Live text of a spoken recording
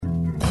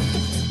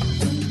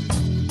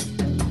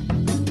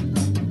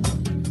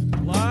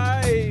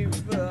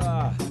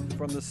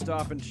the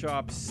Stop and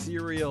Shop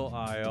cereal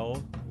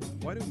aisle.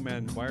 Why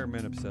are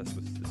men obsessed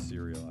with the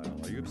cereal aisle?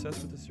 Are you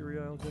obsessed with the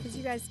cereal aisle, Jesse? Because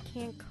you guys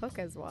can't cook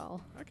as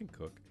well. I can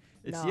cook.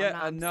 It's No, yet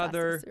I'm not obsessed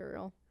another with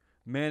cereal.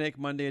 Manic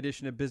Monday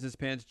edition of Business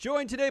Pants,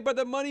 joined today by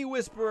the Money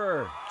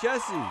Whisperer,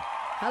 Jesse.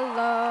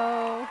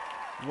 Hello.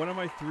 One of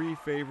my 3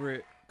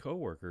 favorite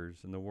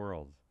coworkers in the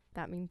world.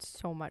 That means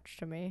so much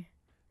to me.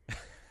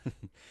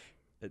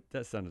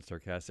 That sounded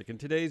sarcastic. And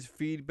today's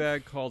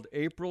feedback called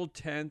April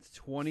 10th,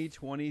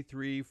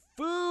 2023,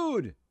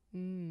 food.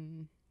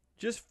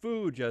 Just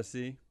food,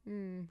 Jesse.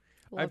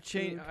 I've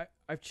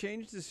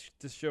changed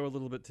this show a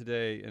little bit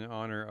today in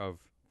honor of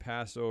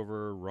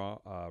Passover,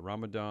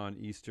 Ramadan,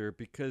 Easter,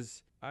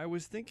 because I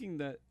was thinking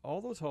that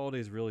all those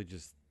holidays really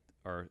just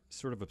are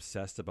sort of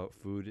obsessed about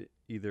food,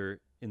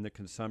 either in the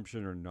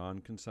consumption or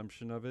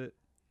non-consumption of it.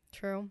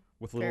 True.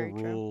 With little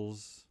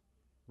rules,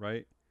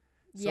 right?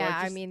 So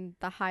yeah, I mean,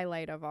 the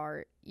highlight of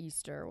our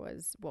Easter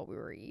was what we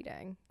were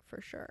eating,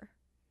 for sure.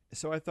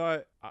 So I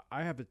thought,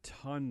 I have a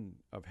ton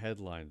of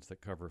headlines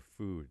that cover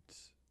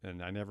foods,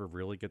 and I never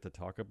really get to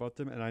talk about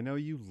them. And I know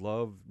you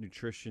love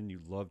nutrition.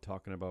 You love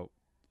talking about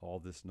all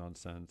this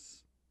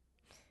nonsense.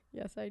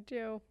 Yes, I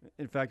do.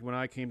 In fact, when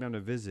I came down to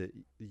visit,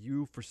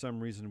 you, for some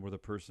reason, were the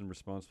person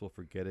responsible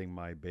for getting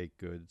my baked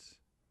goods.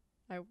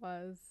 I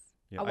was.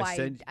 Yeah,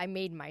 I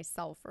made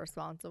myself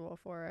responsible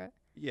for it.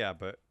 Yeah,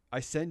 but I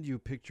send you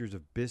pictures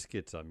of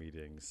biscuits I'm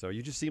eating, so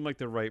you just seem like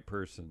the right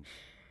person.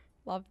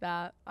 Love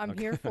that. I'm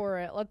here for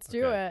it. Let's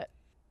do it.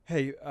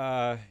 Hey,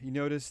 you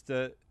noticed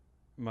that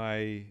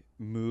my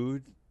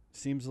mood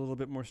seems a little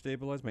bit more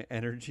stabilized? My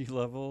energy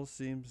level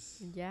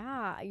seems...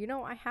 Yeah,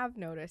 I have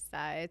noticed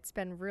that. It's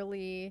been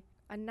really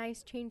a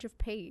nice change of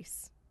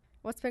pace.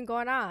 What's been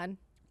going on?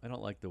 I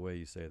don't like the way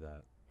you say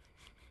that.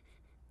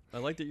 I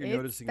like that you're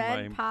noticing my...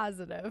 It's been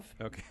positive.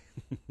 Okay.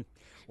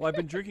 Well, I've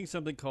been drinking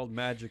something called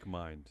Magic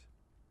Mind.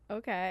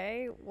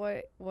 Okay.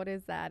 What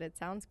is that? It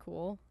sounds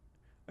cool.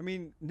 I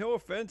mean, no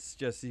offense,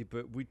 Jesse,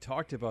 but we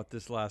talked about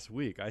this last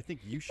week. I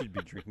think you should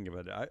be drinking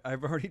about it.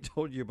 I've already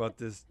told you about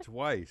this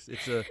twice.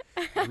 It's a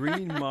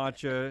green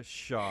matcha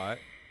shot.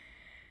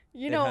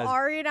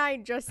 Ari and I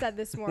just said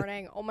this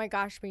morning, oh my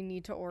gosh, we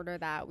need to order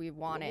that. We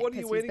want it. What are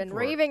you waiting for? He's been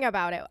raving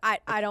about it.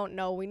 I don't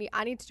know.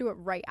 I need to do it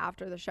right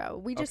after the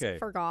show. We just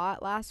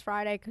forgot last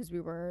Friday because we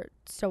were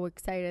so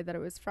excited that it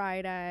was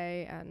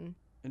Friday. And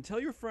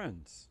tell your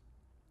friends.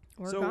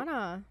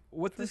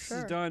 What this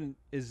has done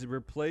is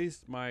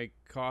replaced my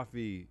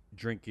coffee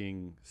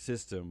drinking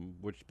system,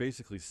 which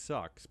basically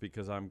sucks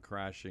because I'm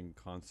crashing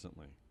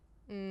constantly.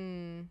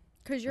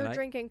 Because you're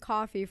drinking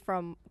coffee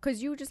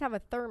because you just have a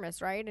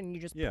thermos, right? And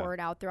you just pour it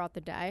out throughout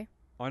the day.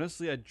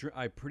 Honestly,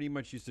 I pretty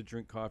much used to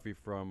drink coffee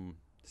from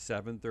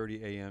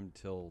 7:30 a.m.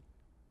 till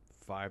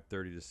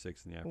 5:30 to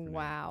 6 in the afternoon.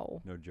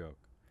 Wow. No joke.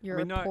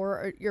 You're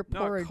poor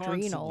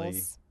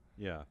adrenals.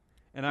 Yeah.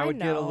 And I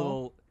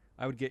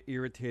would get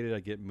irritated,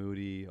 I'd get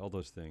moody, all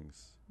those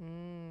things.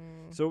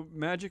 So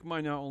Magic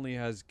Mind not only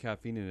has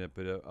caffeine in it,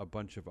 but a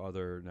bunch of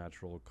other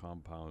natural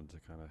compounds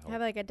that kind of help.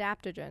 Have like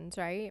adaptogens,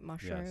 right?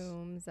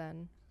 Mushrooms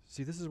and...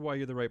 See, this is why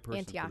you're the right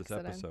person for this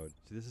antioxidants. episode.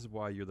 See, this is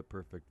why you're the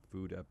perfect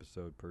food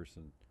episode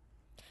person.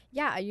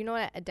 Yeah, you know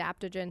what?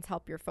 Adaptogens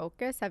help your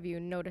focus. Have you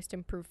noticed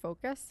improved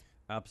focus?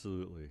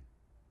 Absolutely.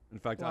 In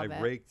fact, I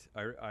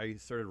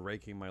started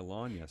raking my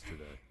lawn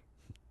yesterday.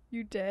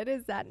 You did?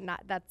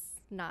 That's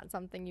not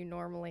something you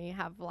normally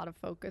have a lot of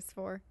focus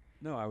for?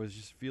 No, I was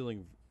just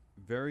feeling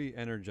very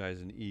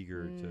energized and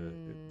eager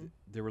to...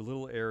 There were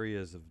little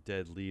areas of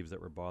dead leaves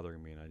that were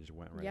bothering me, and I just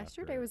went right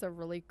Yesterday was a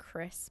really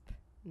crisp,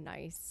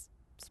 nice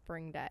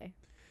spring day.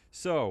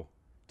 So,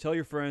 tell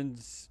your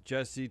friends,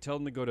 Jesse, tell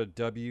them to go to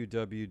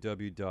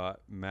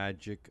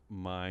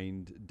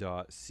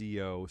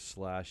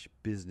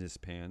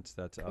www.magicmind.co/businesspants.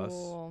 That's us.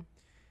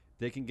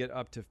 They can get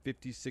up to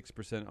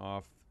 56%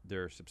 off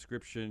their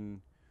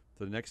subscription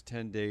for the next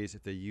 10 days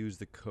if they use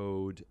the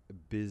code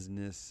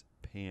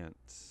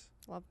BUSINESSPANTS.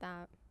 Love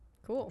that.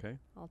 Cool. Okay.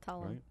 I'll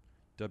tell them.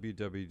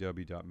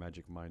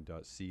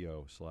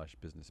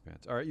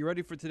 www.magicmind.co/businesspants. All right, you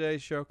ready for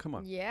today's show? Come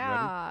on.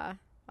 Yeah,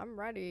 I'm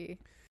ready.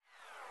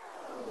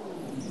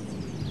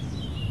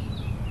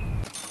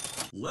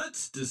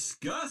 Let's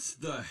discuss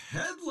the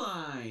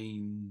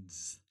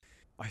headlines.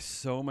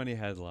 So many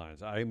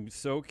headlines. I'm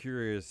so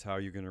curious how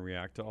you're going to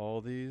react to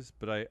all these,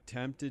 but I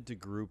attempted to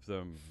group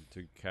them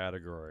to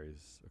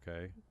categories,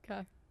 okay?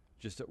 Okay.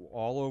 Just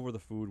all over the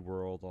food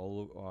world,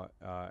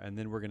 and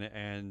then we're going to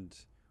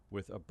end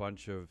with a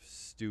bunch of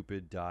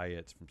stupid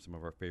diets from some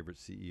of our favorite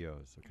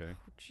CEOs, okay?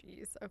 Oh,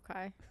 jeez.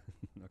 Okay.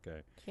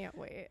 Okay. Can't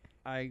wait.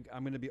 I'm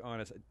going to be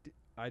honest.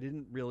 I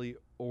didn't really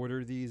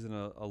order these in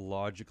a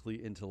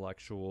logically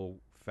intellectual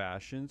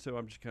fashion, so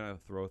I'm just going to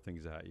throw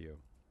things at you.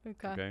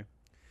 Okay?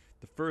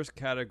 The first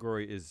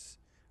category is,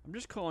 I'm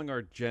just calling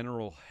our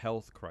general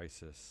health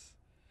crisis.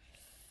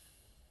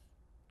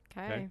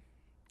 Okay.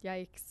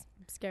 Yikes.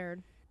 I'm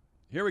scared.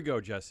 Here we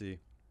go, Jesse.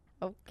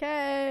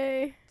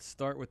 Okay.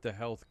 Start with the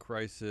health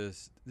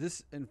crisis.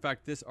 This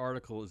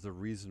article is the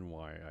reason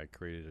why I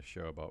created a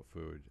show about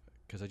food,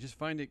 because I just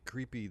find it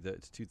creepy that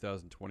it's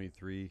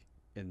 2023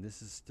 and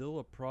this is still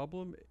a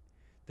problem.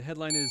 The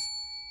headline is,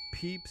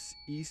 Peeps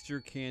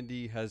Easter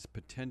candy has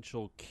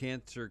potential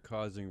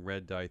cancer-causing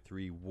red dye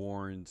 3,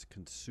 warns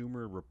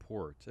Consumer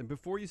Reports. And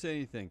before you say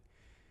anything,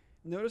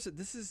 notice that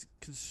this is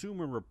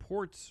Consumer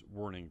Reports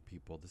warning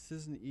people. This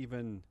isn't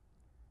even...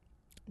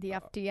 the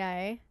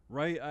FDA.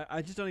 Right?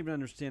 I just don't even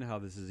understand how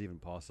this is even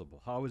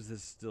possible. How is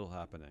this still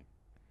happening?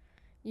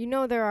 You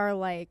know, there are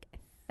like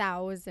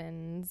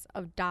thousands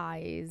of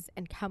dyes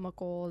and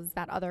chemicals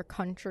that other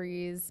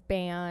countries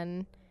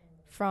ban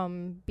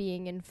from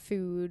being in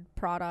food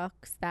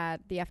products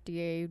that the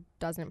FDA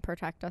doesn't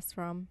protect us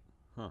from.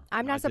 Huh.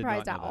 I'm not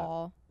surprised at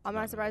all. I'm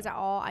not surprised at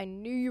all. I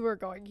knew you were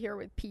going here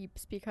with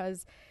Peeps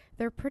because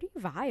they're pretty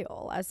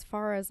vile as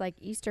far as like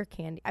Easter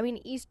candy. I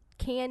mean,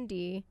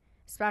 candy,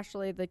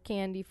 especially the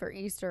candy for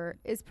Easter,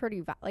 is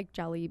pretty like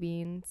jelly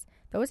beans.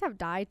 Those have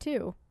dye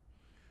too.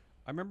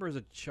 I remember as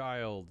a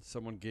child,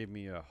 someone gave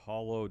me a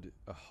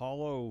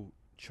hollow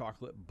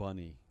chocolate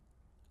bunny.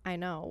 I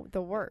know,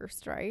 the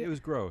worst, right? It was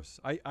gross.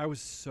 I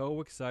was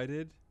so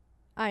excited.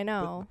 I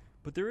know.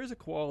 But there is a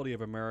quality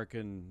of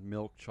American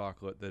milk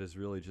chocolate that is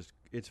really just,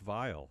 it's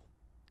vile.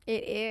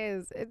 It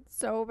is. It's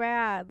so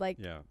bad. Like,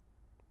 yeah.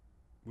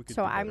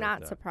 So I'm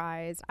not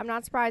surprised. I'm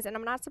not surprised. And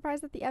I'm not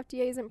surprised that the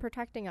FDA isn't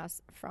protecting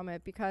us from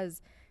it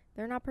because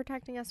they're not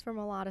protecting us from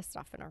a lot of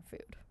stuff in our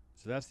food.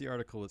 So that's the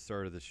article that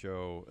started the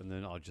show. And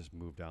then I'll just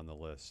move down the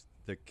list.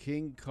 The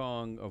King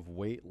Kong of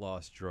weight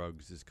loss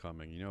drugs is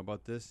coming. You know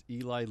about this?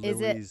 Eli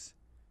Lilly's...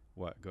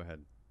 What? Go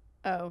ahead.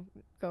 Oh,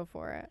 go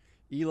for it.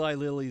 Eli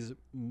Lilly's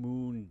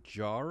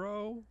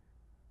Mounjaro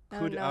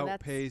could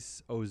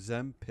outpace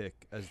Ozempic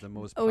as the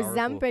most powerful...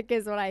 Ozempic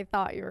is what I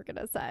thought you were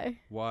going to say.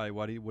 Why?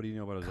 What do you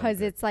know about Ozempic?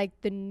 Because it's like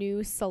the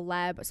new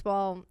celeb...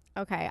 Well,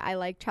 okay, I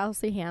like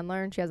Chelsea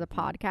Handler, and she has a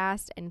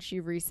podcast, and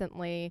she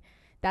recently...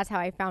 That's how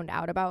I found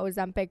out about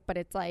Ozempic, but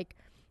it's like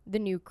the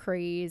new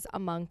craze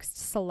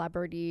amongst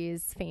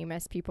celebrities,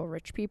 famous people,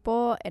 rich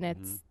people, and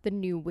it's the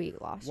new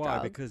weight loss drug. Why?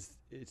 Because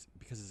it's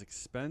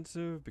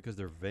expensive? Because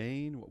they're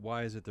vain?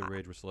 Why is it the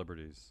rage with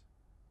celebrities?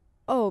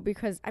 Oh,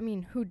 because, I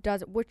mean, who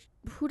doesn't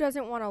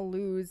want to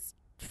lose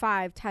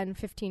 5, 10,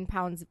 15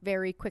 pounds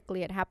very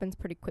quickly? It happens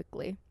pretty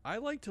quickly. I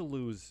like to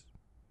lose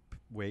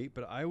weight,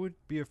 but I would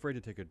be afraid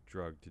to take a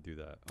drug to do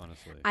that,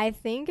 honestly. I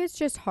think it's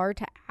just hard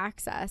to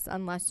access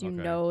unless you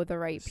know the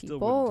right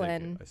people.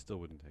 I still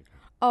wouldn't take it.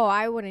 Oh,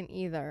 I wouldn't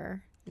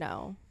either.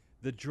 No.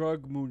 The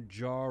drug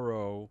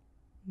Mounjaro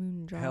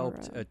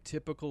helped a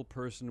typical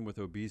person with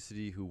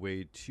obesity who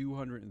weighed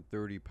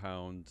 230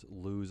 pounds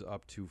lose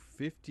up to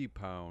 50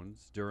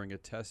 pounds during a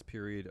test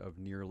period of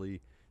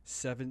nearly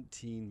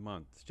 17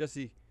 months.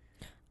 Jesse.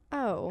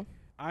 Oh.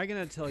 I'm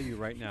going to tell you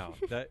right now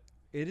that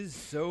it is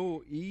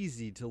so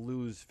easy to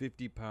lose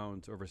 50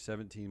 pounds over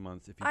 17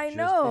 months if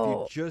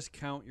you just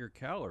count your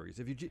calories.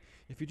 If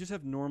you just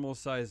have normal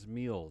sized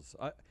meals.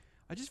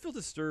 I just feel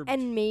disturbed.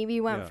 And maybe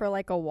went for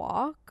like a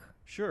walk.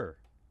 Sure.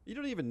 You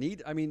don't even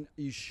need, I mean,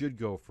 you should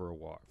go for a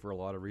walk for a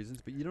lot of reasons,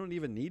 but you don't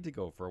even need to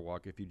go for a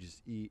walk if you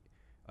just eat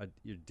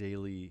your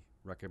daily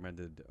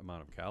recommended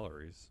amount of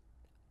calories.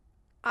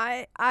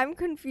 I'm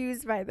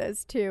confused by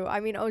this too.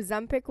 I mean,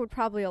 Ozempic would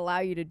probably allow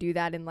you to do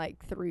that in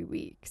like 3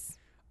 weeks.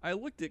 I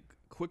looked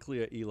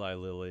quickly at Eli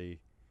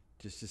Lilly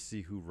just to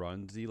see who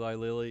runs Eli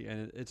Lilly,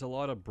 and it's a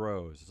lot of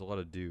bros. It's a lot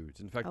of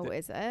dudes. In fact,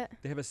 is it?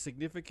 They have a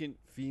significant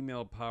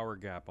female power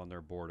gap on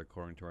their board,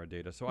 according to our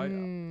data. So I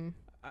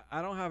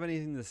don't have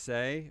anything to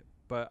say,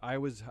 but I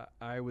was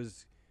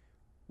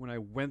when I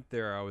went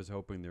there, I was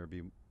hoping there would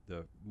be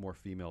the more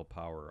female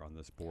power on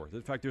this board.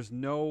 In fact, there's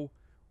no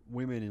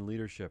women in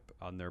leadership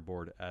on their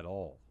board at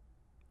all.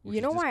 You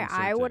know why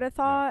I would have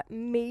thought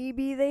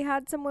maybe they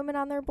had some women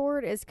on their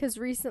board is because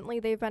recently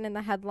they've been in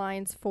the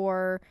headlines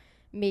for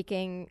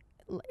making,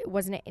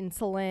 wasn't it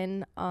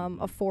insulin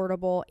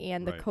affordable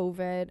and the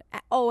COVID.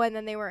 Oh, and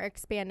then they were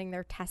expanding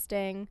their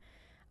testing,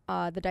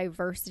 the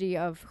diversity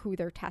of who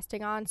they're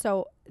testing on.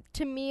 So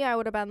to me, I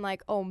would have been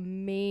like, oh,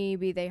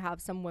 maybe they have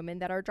some women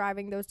that are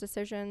driving those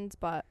decisions,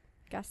 but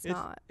guess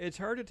not. It's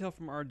hard to tell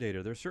from our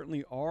data. There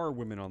certainly are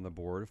women on the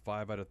board,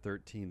 5 out of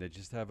 13. They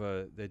just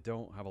they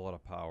don't have a lot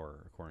of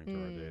power, according to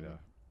our data.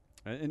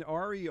 And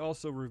Ari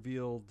also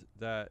revealed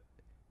that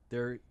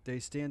they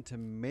stand to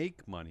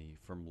make money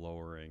from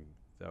lowering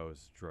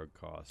those drug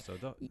costs. So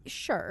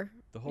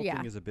the whole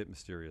thing is a bit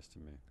mysterious to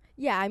me.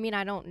 Yeah, I mean,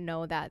 I don't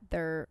know that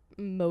their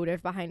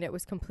motive behind it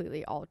was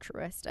completely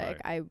altruistic.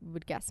 Right. I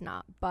would guess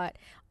not. But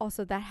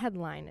also that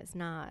headline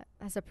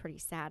that's a pretty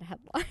sad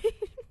headline.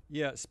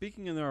 Yeah,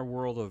 speaking in our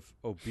world of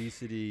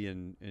obesity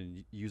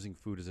and using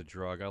food as a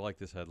drug, I like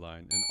this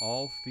headline. An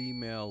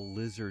all-female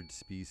lizard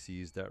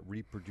species that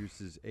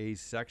reproduces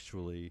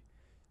asexually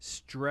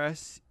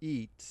stress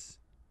eats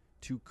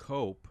to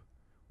cope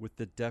with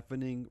the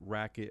deafening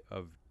racket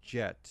of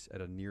jets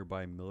at a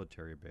nearby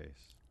military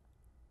base.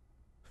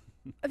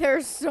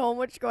 There's so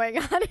much going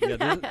on in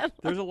that.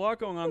 There's a lot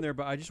going on there,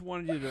 but I just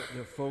wanted you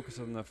to focus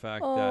on the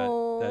fact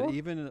that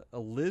even a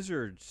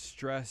lizard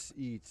stress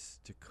eats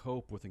to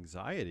cope with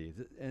anxiety.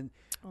 And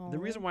the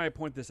reason why I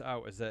point this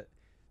out is that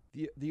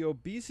The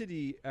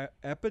obesity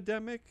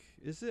epidemic,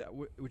 is it?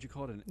 Would you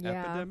call it an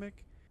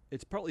epidemic?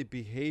 It's partly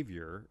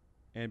behavior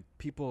and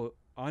people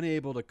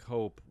unable to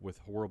cope with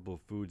horrible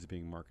foods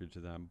being marketed to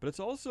them. But it's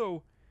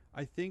also,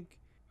 I think,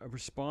 a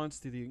response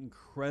to the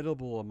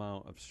incredible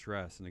amount of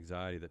stress and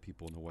anxiety that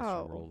people in the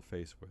Western world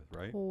face with,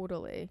 right?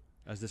 Totally.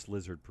 As this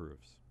lizard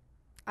proves.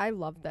 I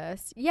love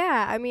this.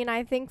 Yeah, I mean,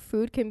 I think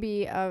food can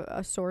be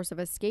a source of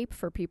escape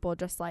for people,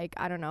 just like,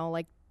 I don't know,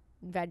 like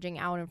vegging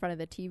out in front of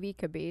the TV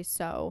could be.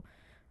 So,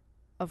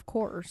 of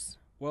course.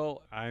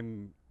 Well,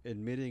 I'm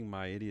admitting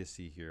my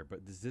idiocy here, but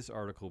as this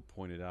article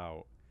pointed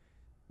out,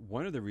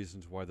 one of the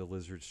reasons why the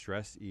lizard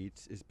stress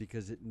eats is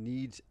because it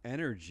needs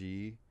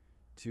energy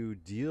to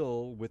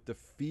deal with the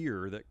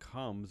fear that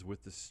comes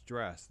with the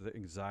stress, the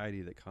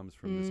anxiety that comes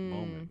from this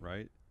moment,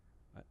 right?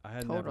 I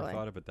had never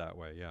thought of it that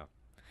way, yeah.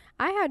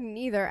 I hadn't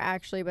either,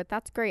 actually, but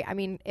that's great. I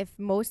mean, if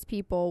most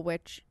people,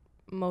 which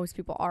most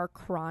people are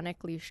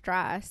chronically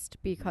stressed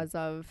because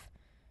of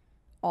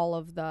all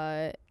of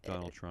the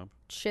Donald Trump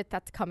shit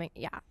that's coming,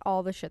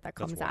 all the shit that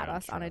comes at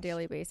us on a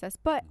daily basis,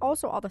 but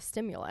also all the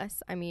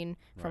stimulus, I mean,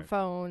 from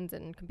phones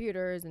and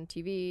computers and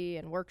TV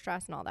and work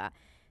stress and all that,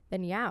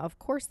 then of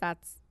course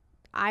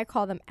I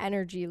call them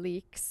energy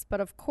leaks,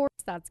 but of course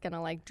that's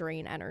gonna like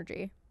drain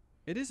energy.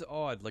 It is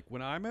odd, like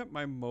when I'm at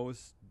my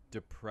most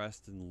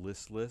depressed and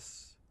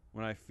listless,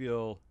 when I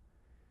feel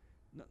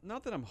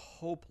not that I'm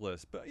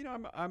hopeless, but you know,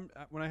 I'm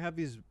when I have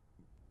these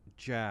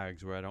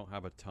jags where I don't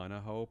have a ton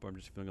of hope, I'm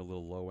just feeling a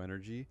little low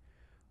energy,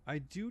 I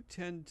do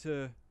tend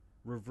to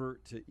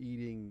revert to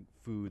eating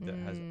food that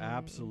has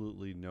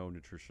absolutely no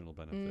nutritional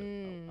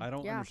benefit. I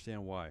don't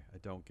understand why. I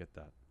don't get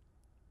that.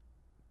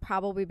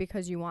 Probably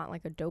because you want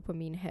like a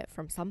dopamine hit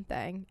from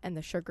something and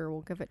the sugar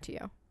will give it to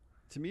you.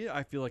 To me,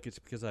 I feel like it's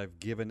because I've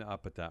given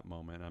up at that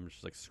moment. I'm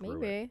just like,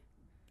 screw it.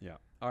 Yeah.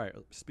 All right.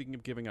 Speaking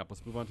of giving up,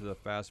 let's move on to the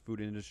fast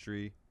food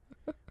industry,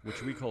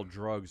 which we call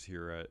drugs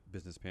here at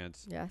Business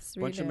Pants. Yes, we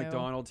do. Bunch of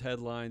McDonald's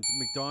headlines.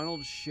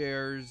 McDonald's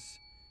shares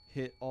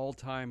hit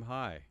all-time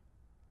high.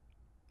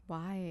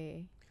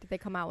 Why? Did they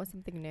come out with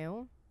something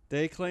new?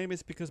 They claim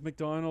it's because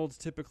McDonald's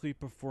typically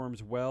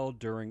performs well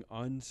during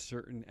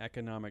uncertain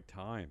economic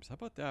times. How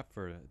about that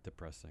for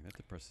depressing? That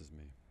depresses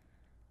me.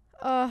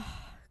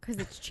 Because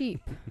it's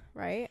cheap,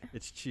 right?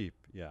 It's cheap,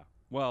 yeah.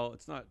 Well,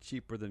 it's not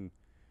cheaper than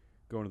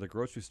going to the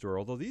grocery store,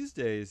 although these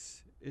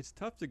days it's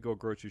tough to go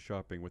grocery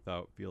shopping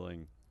without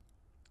feeling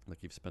like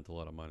you've spent a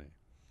lot of money.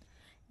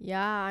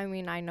 Yeah, I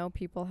mean, I know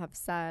people have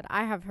said,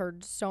 I have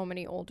heard so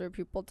many older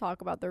people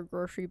talk about their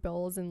grocery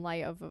bills in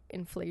light of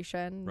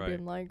inflation,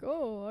 being like,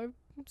 oh, I've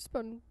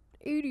spent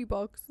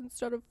 $80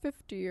 instead of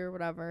 50 or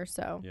whatever.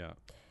 So yeah,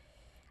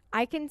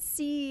 I can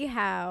see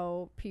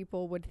how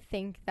people would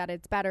think that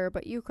it's better,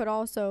 but you could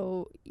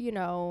also, you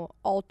know,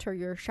 alter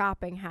your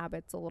shopping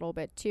habits a little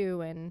bit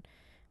too. And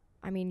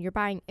I mean,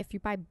 if you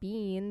buy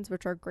beans,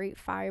 which are great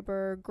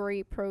fiber,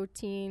 great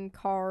protein,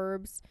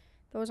 carbs,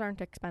 those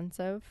aren't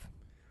expensive.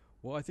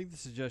 Well, I think the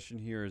suggestion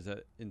here is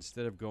that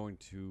instead of going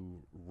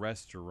to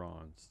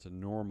restaurants, to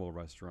normal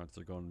restaurants,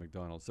 they're going to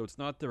McDonald's. So it's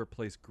not to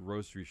replace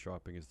grocery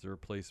shopping, it's to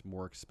replace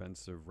more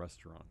expensive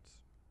restaurants.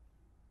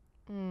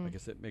 I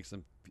guess it makes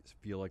them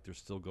feel like they're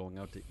still going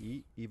out to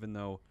eat, even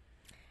though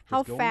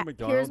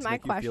here's my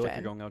question. You feel like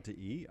you're going out to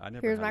eat?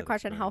 Here's my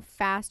question. How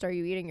fast are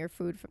you eating your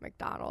food from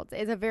McDonald's?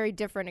 It's a very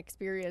different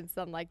experience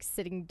than like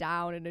sitting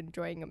down and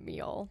enjoying a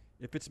meal.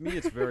 If it's me,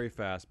 it's very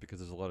fast because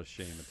there's a lot of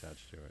shame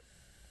attached to it.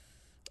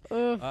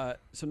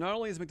 So not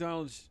only is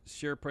McDonald's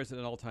share price at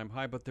an all-time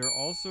high, but they're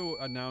also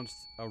announced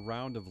a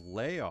round of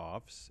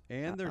layoffs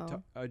and they're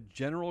a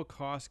general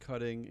cost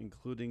cutting,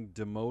 including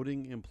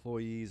demoting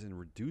employees and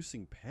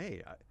reducing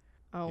pay.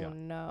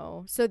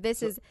 No! So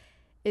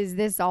is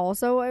this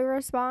also a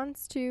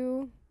response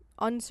to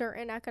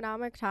uncertain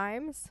economic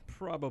times?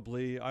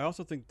 Probably. I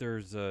also think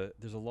there's a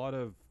lot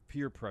of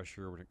peer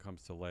pressure when it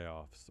comes to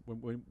layoffs.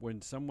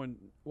 When someone,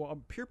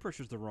 peer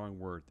pressure is the wrong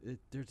word.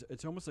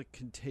 It's almost like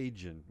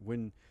contagion.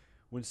 When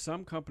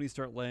some companies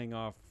start laying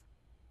off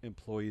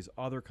employees,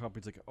 other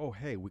companies like, oh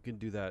hey, we can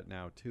do that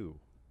now too,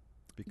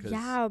 because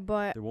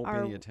but there won't be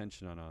any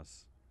attention on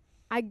us.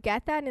 I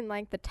get that in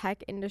like the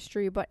tech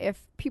industry, but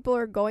if people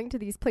are going to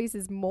these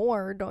places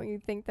more, don't you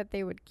think that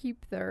they would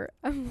keep their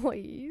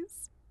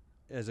employees?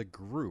 As a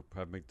group,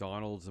 have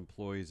McDonald's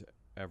employees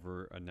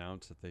ever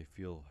announced that they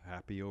feel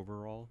happy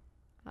overall?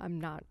 I'm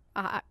not.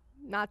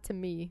 Not to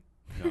me.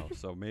 No.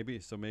 So maybe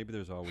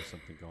there's always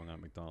something going on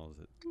at McDonald's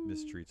that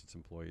mistreats its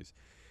employees.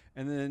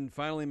 And then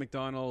finally,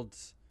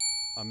 McDonald's.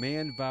 A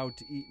man vowed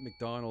to eat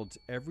McDonald's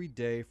every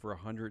day for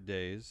 100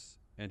 days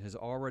and has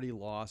already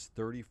lost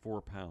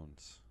 34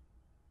 pounds.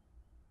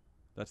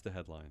 That's the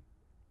headline.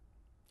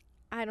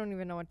 I don't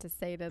even know what to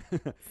say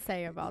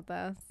about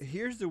this.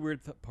 Here's the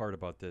weird part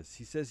about this.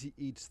 He says he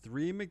eats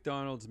 3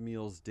 McDonald's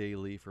meals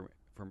daily from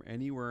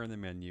anywhere on the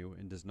menu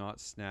and does not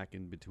snack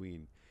in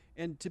between.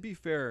 And to be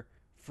fair,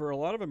 for a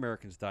lot of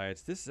Americans'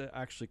 diets, this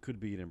actually could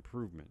be an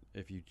improvement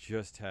if you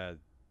just had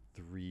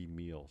 3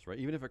 meals, right?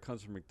 Even if it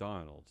comes from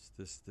McDonald's,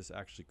 this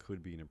actually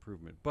could be an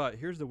improvement. But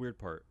here's the weird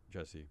part,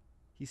 Jesse.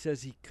 He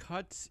says he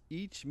cuts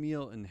each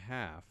meal in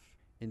half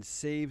and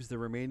saves the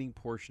remaining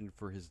portion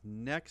for his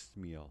next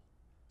meal.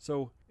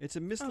 So it's a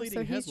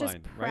misleading headline, he's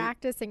just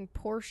practicing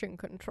portion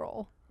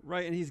control.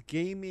 Right, and he's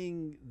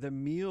gaming the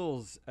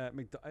meals at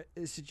McDonald's.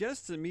 It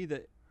suggests to me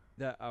that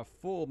a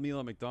full meal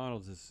at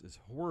McDonald's is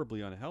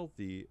horribly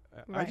unhealthy.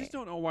 Right. I just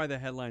don't know why the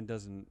headline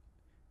doesn't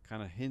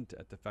kind of hint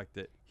at the fact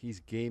that he's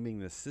gaming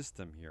the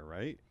system here,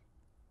 right?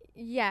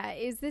 Yeah,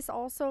 is this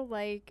also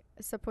like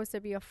supposed to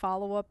be a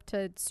follow-up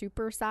to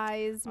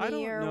Supersize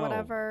Me or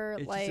whatever?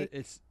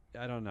 It's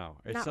I don't know.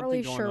 It's not something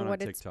really going sure on what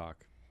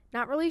TikTok.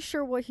 Not really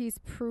sure what he's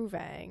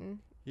proving.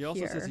 He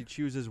also says he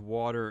chooses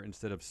water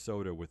instead of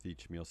soda with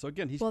each meal. So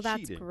again, he's cheating. Well,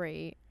 that's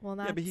great. Well,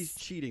 yeah, but he's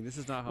cheating. This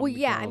is not how. Well,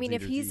 McDonald's I mean,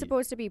 if he's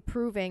supposed to be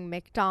proving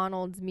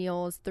McDonald's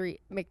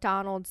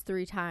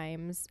three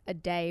times a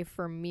day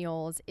for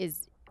meals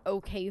is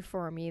okay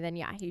for me, then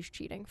yeah, he's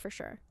cheating for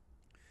sure.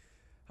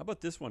 How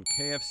about this one?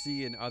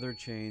 KFC and other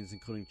chains,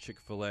 including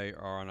Chick-fil-A,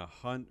 are on a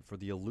hunt for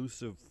the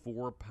elusive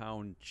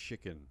 4-pound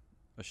chicken.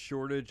 A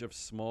shortage of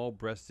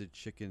small-breasted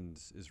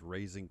chickens is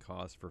raising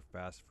costs for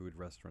fast food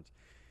restaurants.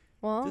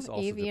 Well,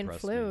 avian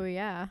flu,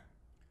 yeah.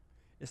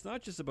 It's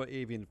not just about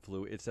avian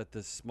flu. It's that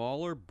the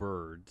smaller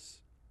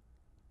birds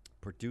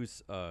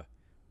produce a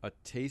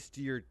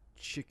tastier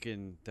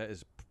chicken that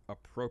is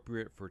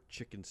appropriate for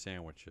chicken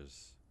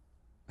sandwiches.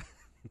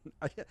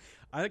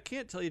 I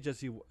can't tell you,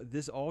 Jesse,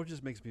 this all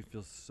just makes me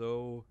feel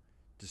so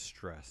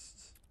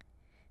distressed.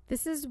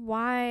 This is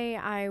why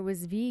I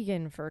was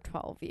vegan for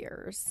 12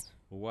 years.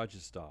 Well, why'd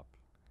you stop?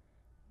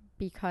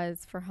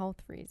 Because for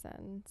health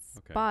reasons.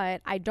 Okay.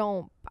 But I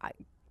don't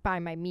buy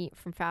my meat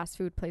from fast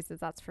food places,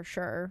 that's for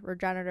sure.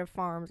 Regenerative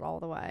farms all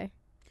the way.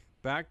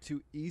 Back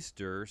to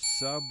Easter,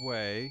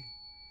 Subway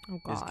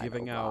is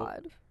giving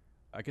out,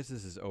 I guess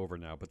this is over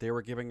now, but they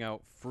were giving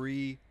out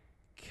free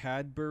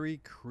Cadbury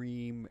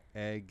cream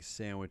egg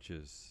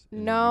sandwiches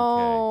in the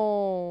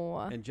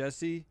UK. And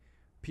Jesse,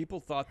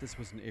 people thought this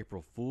was an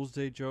April Fool's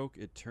Day joke.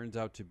 It turns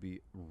out to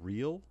be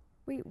real.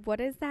 Wait, what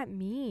does that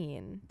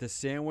mean? The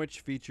sandwich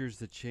features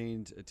the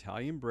chain's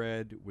Italian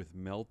bread with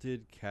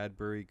melted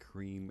Cadbury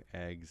cream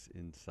eggs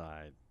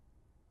inside.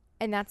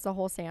 And that's the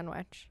whole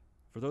sandwich.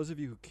 For those of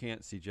you who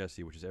can't see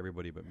Jessie, which is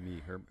everybody but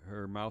me,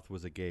 her mouth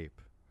was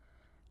agape.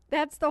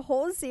 That's the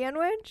whole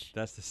sandwich?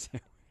 That's the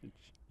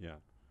sandwich. Yeah.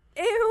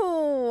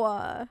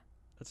 Ew.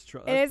 That's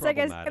true. And it's like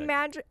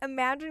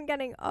imagine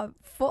getting a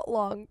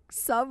foot-long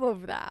sub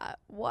of that.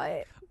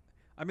 What?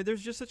 I mean,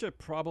 there's just such a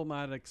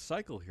problematic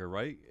cycle here,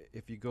 right?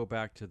 If you go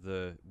back to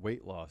the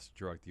weight loss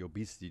drug, the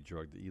obesity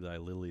drug that Eli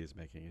Lilly is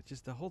making, it's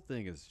just the whole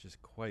thing is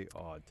just quite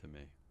odd to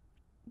me.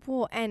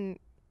 Well, and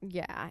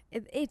yeah,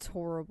 it's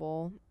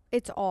horrible.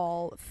 It's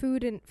all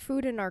food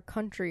in our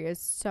country is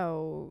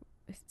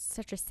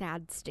such a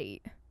sad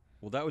state.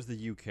 Well, that was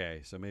the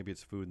UK, so maybe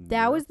it's food in That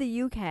Europe. was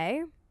the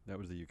UK? That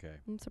was the UK.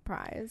 I'm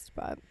surprised,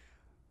 but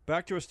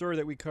back to a story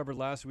that we covered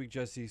last week,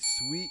 Jesse.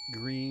 Sweet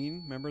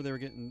Green, remember they were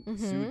getting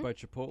sued by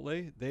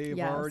Chipotle? They've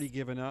already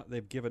given up.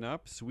 They've given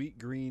up. Sweet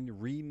Green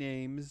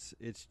renames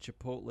its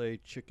Chipotle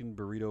Chicken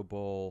Burrito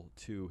Bowl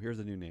to, here's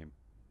the new name,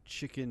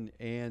 Chicken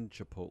and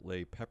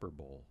Chipotle Pepper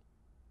Bowl.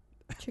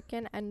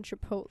 Chicken and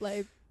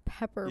Chipotle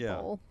Pepper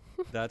Bowl.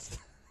 That's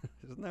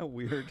isn't that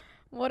weird?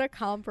 What a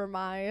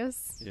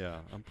compromise. Yeah,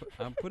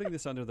 I'm putting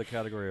this under the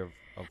category of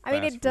I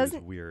mean, it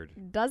doesn't weird.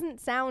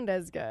 Doesn't sound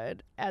as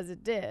good as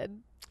it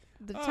did.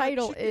 The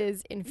title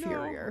is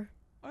inferior.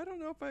 No, I don't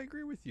know if I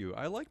agree with you.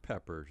 I like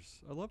peppers.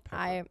 I love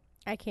pepper.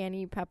 I can't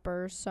eat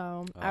peppers,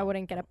 so I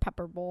wouldn't get a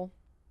pepper bowl.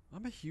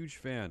 I'm a huge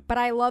fan. But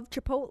I love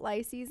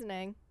Chipotle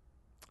seasoning.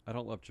 I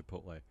don't love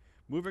Chipotle.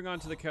 Moving on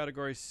to the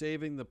category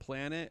saving the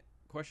planet, ?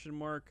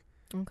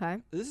 Okay.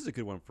 This is a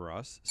good one for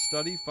us.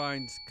 Study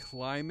finds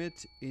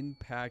climate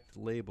impact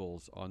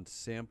labels on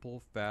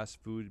sample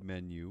fast food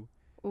menu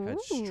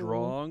had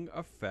strong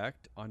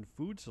effect on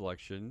food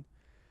selection.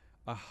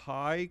 A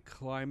high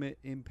climate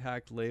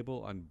impact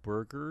label on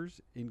burgers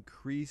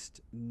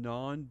increased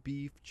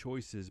non-beef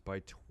choices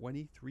by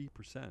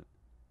 23%.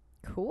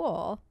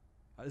 Cool.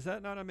 Is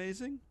that not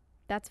amazing?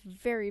 That's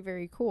very,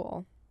 very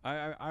cool.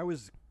 I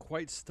was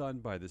quite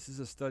stunned by this. This is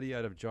a study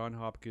out of Johns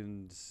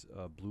Hopkins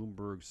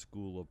Bloomberg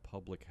School of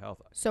Public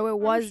Health. So it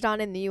was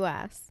done in the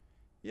U.S.?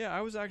 Yeah,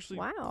 I was actually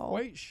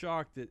quite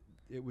shocked that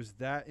it was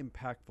that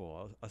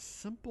impactful. A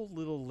simple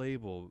little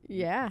label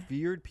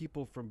veered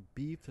people from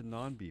beef to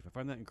non-beef. I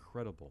find that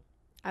incredible.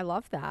 I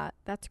love that.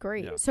 That's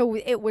great. Yeah. So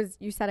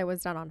you said it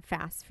was done on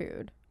fast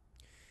food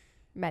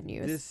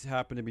menus. This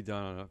happened to be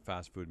done on a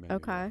fast food menu.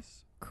 Okay.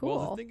 Yes. Cool.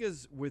 Well, the thing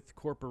is, with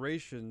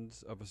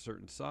corporations of a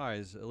certain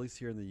size, at least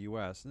here in the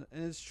U.S., and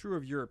it's true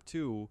of Europe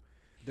too,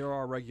 there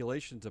are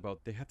regulations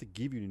about they have to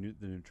give you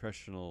the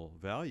nutritional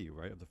value,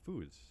 right, of the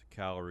foods,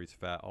 calories,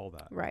 fat, all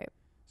that. Right.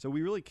 So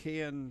we really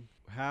can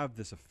have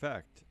this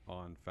effect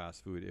on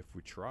fast food if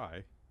we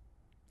try.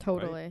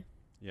 Totally. Right?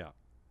 Yeah.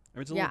 I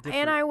mean, it's a little different.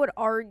 And I would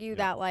argue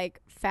that like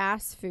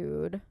fast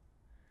food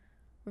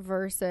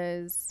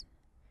versus,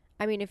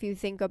 I mean, if you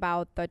think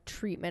about the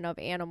treatment of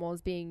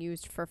animals being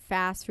used for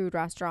fast food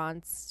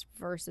restaurants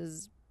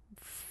versus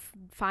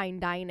fine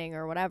dining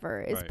or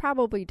whatever is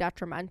probably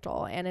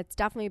detrimental, and it's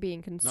definitely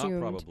being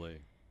consumed. Not probably.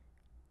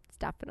 It's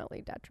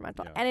definitely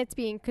detrimental, Yeah. and it's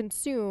being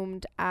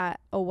consumed at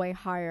a way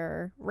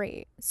higher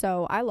rate.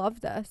 So I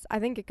love this. I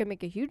think it could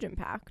make a huge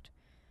impact.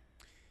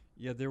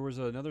 Yeah, there was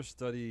another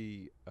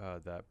study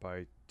that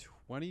by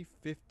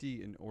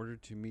 2050, in order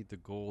to meet the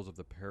goals of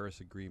the Paris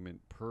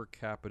Agreement, per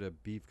capita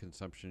beef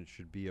consumption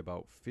should be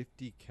about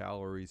 50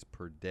 calories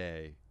per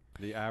day.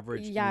 The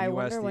average in the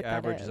U.S., the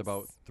average is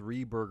about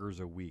 3 burgers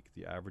a week.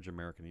 The average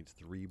American eats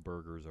 3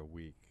 burgers a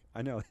week.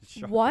 I know, it's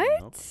shocking.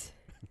 What?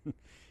 No?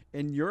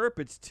 In Europe,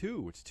 it's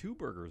 2. It's 2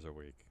 burgers a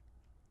week.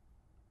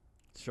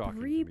 It's shocking.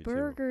 3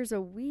 burgers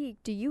a week.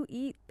 Do you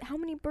eat? How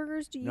many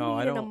burgers do you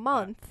eat in a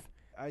month?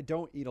 I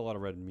don't eat a lot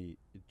of red meat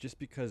just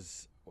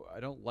because I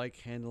don't like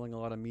handling a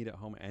lot of meat at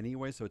home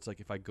anyway. So it's like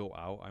if I go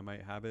out, I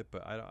might have it,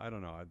 but I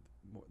don't know.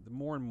 The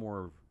more and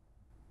more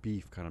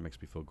beef kind of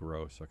makes me feel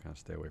gross, so I kind of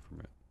stay away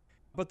from it.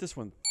 But this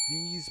one,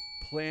 these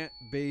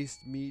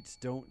plant-based meats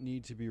don't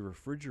need to be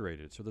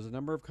refrigerated. So there's a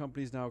number of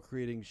companies now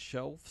creating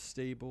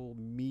shelf-stable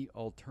meat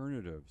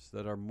alternatives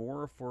that are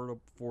more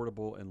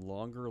affordable and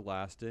longer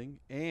lasting,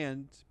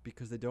 and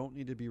because they don't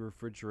need to be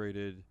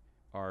refrigerated,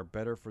 are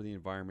better for the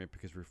environment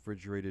because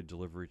refrigerated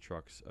delivery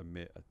trucks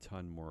emit a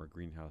ton more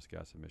greenhouse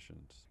gas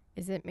emissions.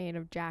 Is it made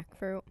of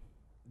jackfruit?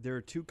 There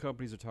are 2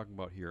 companies we're talking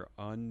about here,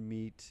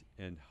 Unmeat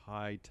and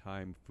High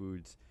Time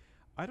Foods.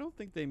 I don't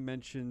think they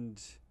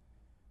mentioned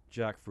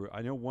jackfruit.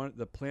 I know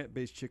the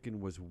plant-based chicken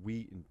was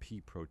wheat and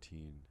pea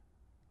protein.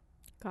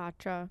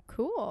 Gotcha.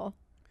 Cool.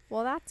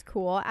 Well, that's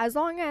cool. As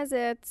long as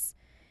it's,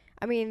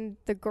 I mean,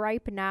 the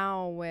gripe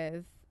now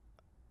with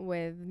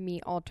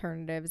meat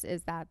alternatives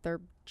is that they're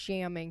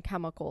jamming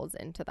chemicals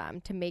into them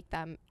to make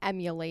them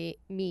emulate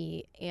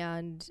meat,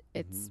 and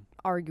it's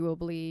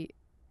arguably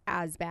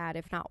as bad,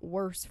 if not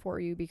worse, for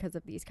you because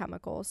of these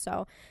chemicals.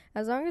 So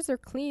as long as they're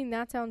clean,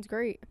 that sounds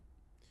great.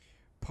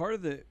 Part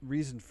of the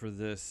reason for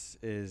this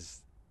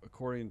is,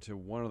 according to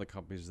one of the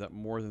companies, that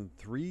more than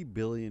 3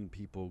 billion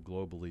people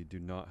globally do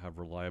not have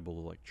reliable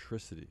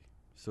electricity.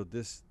 So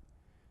this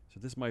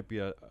might be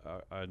a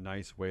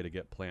nice way to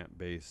get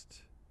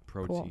plant-based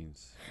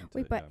proteins. Cool.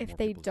 Wait, but if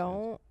they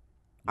don't,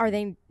 are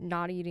they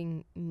not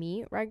eating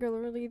meat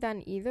regularly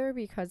then either?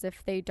 Because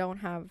if they don't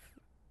have,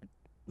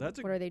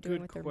 that's what are they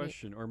doing with their meat? Good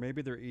question. Or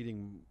maybe they're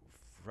eating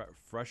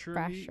fresher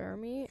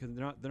meat. Because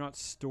they're not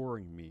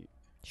storing meat.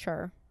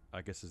 Sure.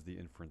 I guess is the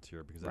inference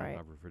here because they don't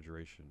have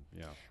refrigeration.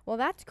 Yeah. Well,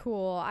 that's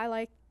cool. I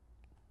like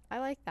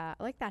that.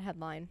 I like that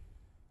headline.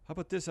 How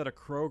about this out of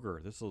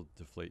Kroger? This will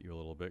deflate you a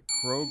little bit.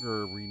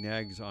 Kroger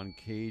reneges on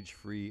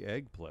cage-free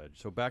egg pledge.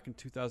 So back in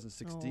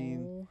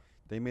 2016,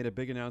 they made a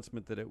big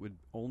announcement that it would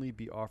only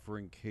be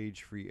offering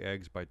cage-free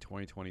eggs by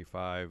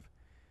 2025.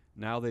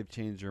 Now they've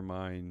changed their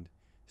mind,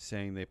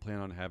 saying they plan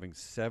on having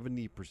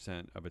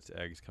 70% of its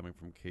eggs coming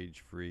from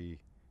cage-free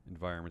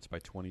environments by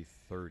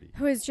 2030.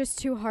 It was just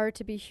too hard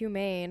to be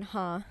humane,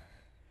 huh?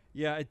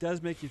 Yeah, it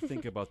does make you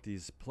think about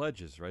these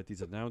pledges, right?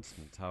 These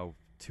announcements, how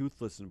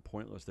toothless and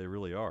pointless they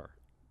really are.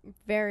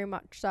 Very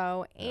much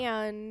so.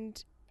 Yeah.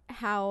 And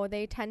how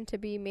they tend to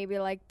be maybe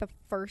like the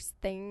first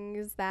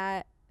things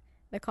that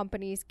the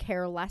companies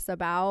care less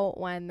about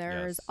when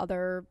there's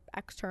other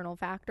external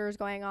factors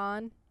going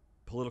on.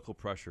 Political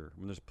pressure.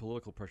 When there's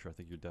political pressure, I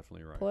think you're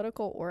definitely right.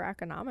 Political or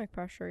economic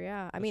pressure,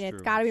 yeah. I mean,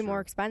 it's got to be more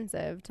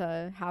expensive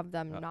to have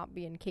them not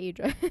be in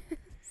cages.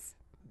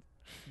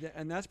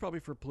 And that's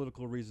probably for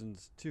political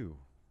reasons, too.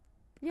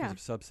 Because of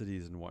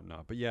subsidies and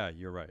whatnot. But yeah,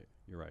 you're right.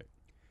 You're right.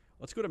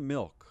 Let's go to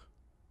milk.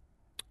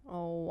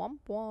 Oh, womp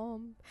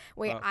womp.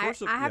 Wait, I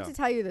have to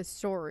tell you the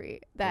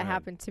story that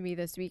happened to me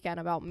this weekend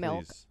about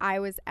milk.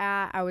 Please.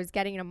 I was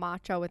getting a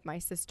matcha with my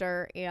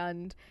sister,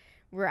 and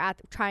we're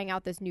trying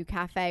out this new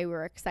cafe. We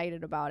were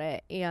excited about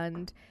it.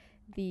 And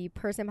the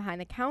person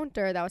behind the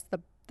counter, that was the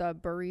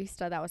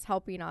barista that was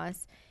helping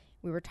us,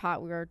 we were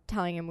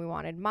telling him we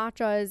wanted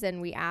matchas,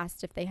 and we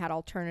asked if they had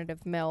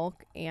alternative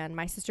milk. And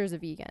my sister's a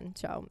vegan,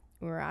 so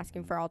we were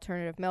asking for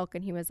alternative milk,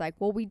 and he was like,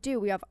 well, we do.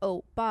 We have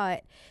oat,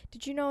 but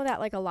did you know that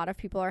like a lot of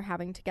people are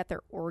having to get their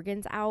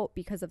organs out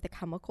because of the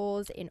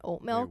chemicals in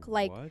oat milk?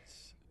 Wait, what?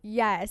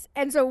 Yes.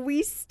 And so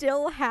we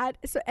still had,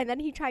 and then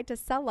he tried to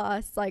sell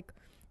us like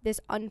this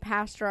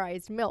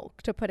unpasteurized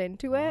milk to put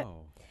into it.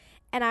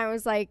 And I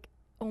was like,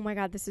 oh my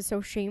God, this is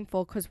so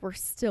shameful because we're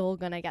still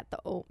going to get the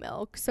oat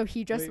milk. So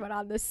he just went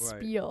on this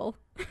spiel.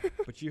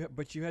 But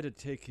you had to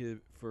take it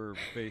for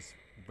face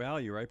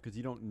value, right? Because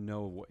you don't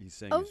know what he's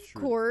saying is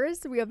true. Of course.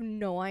 We have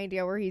no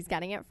idea where he's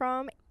getting it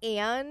from.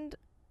 And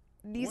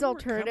these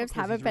alternatives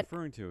haven't been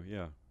referring to,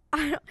 yeah.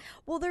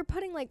 Well, they're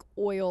putting like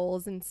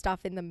oils and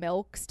stuff in the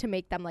milks to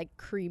make them like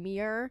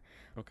creamier.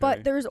 Okay.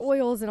 But there's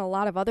oils in a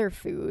lot of other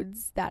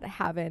foods that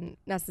haven't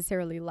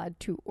necessarily led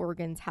to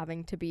organs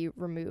having to be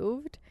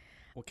removed.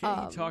 Well,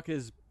 can't he talk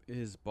his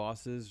his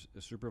bosses,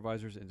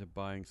 supervisors into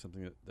buying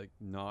something that, like,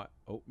 not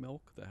oat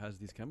milk that has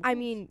these chemicals? I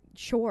mean,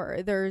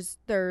 sure. There's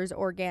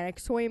organic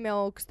soy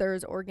milks.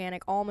 There's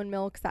organic almond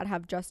milks that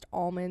have just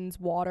almonds,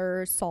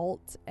 water,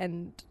 salt,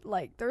 and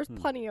like there's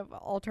plenty of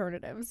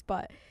alternatives.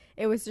 But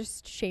it was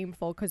just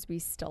shameful because we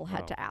still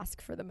had to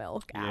ask for the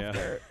milk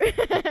after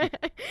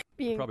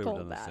being probably told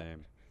would have done that. the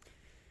same.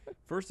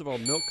 First of all,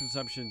 milk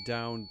consumption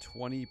down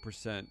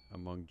 20%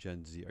 among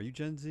Gen Z. Are you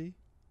Gen Z?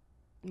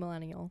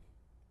 Millennial.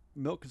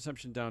 Milk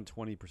consumption down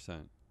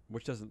 20%,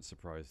 which doesn't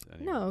surprise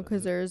anyone. No,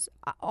 because there's,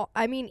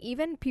 I mean,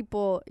 even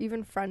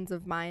friends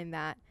of mine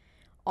that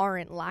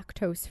aren't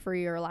lactose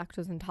free or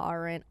lactose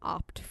intolerant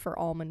opt for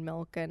almond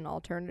milk and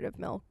alternative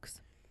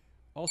milks.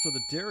 Also,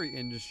 the dairy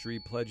industry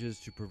pledges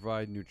to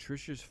provide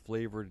nutritious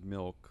flavored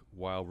milk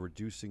while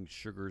reducing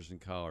sugars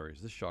and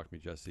calories. This shocked me,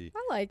 Jesse.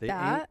 I like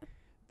that.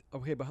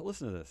 Okay, but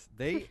listen to this.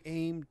 They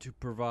aim to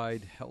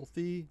provide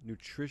healthy,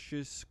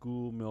 nutritious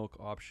school milk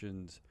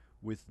options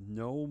with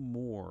no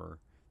more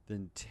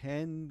than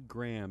 10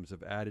 grams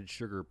of added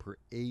sugar per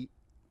 8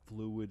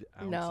 fluid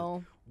ounces.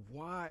 No.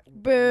 Why?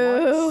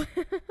 Boo.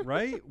 What?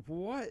 Right?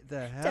 What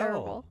the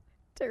hell?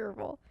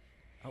 Terrible.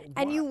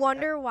 And you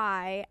wonder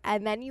why.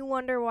 And then you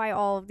wonder why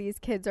all of these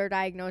kids are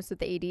diagnosed with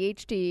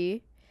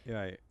ADHD.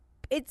 Yeah.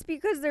 It's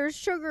because there's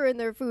sugar in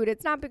their food.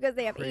 It's not because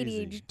they have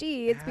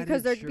ADHD. It's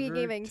because they're being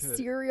given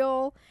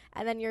cereal,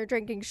 and then you're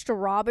drinking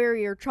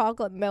strawberry or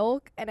chocolate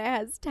milk, and it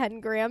has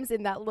 10 grams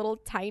in that little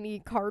tiny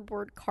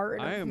cardboard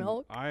carton of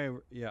milk.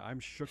 I'm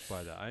shook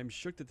by that. I'm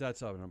shook that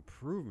that's an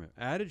improvement.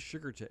 Added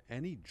sugar to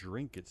any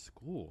drink at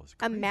school is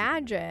crazy.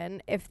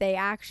 Imagine if they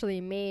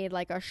actually made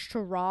like a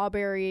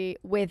strawberry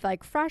with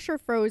like fresh or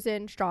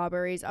frozen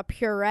strawberries, a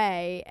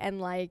puree,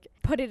 and like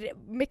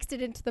mixed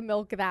it into the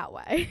milk that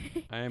way.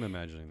 I am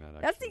imagining that.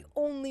 That's the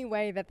only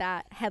way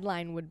that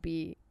headline would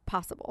be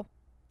possible.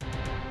 To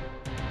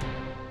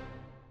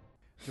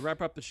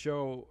wrap up the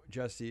show,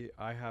 Jesse,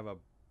 I have a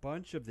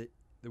bunch of the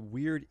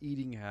weird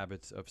eating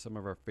habits of some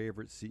of our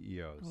favorite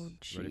CEOs. Oh,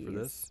 geez. Ready for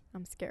this?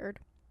 I'm scared.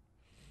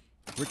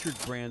 Richard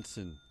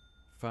Branson,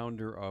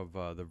 founder of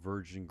the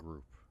Virgin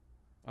Group.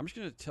 I'm just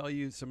going to tell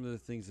you some of the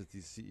things that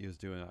these CEOs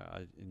do,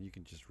 and you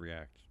can just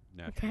react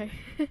naturally.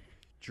 Okay.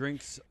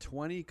 Drinks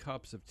 20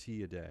 cups of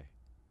tea a day.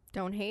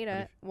 Don't hate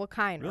it. What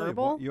kind? Really?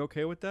 Herbal? You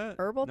okay with that?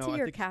 Herbal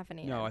tea or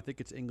caffeinated? No, I think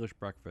it's English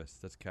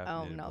breakfast. That's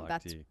caffeinated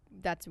black tea.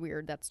 That's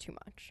weird. That's too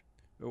much.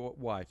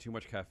 Why? Too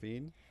much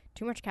caffeine?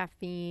 Too much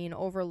caffeine,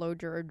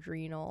 overload your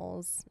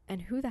adrenals.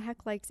 And who the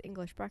heck likes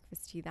English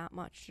breakfast tea that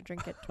much to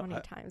drink it 20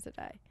 times a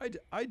day?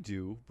 I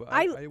do, but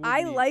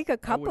I like a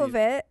cup of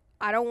it.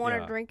 I don't want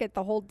to drink it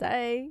the whole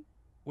day.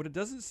 What it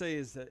doesn't say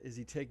is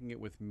he taking it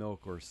with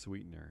milk or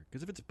sweetener?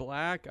 Because if it's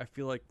black, I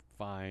feel like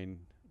fine.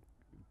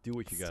 Do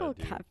what you got to do.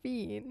 Still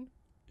caffeine.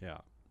 Yeah.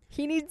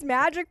 He needs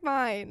Magic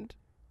Mind.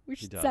 We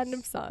should send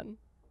him some.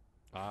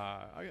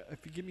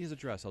 If you give me his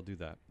address, I'll do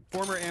that.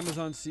 Former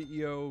Amazon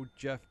CEO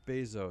Jeff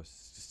Bezos.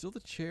 Still the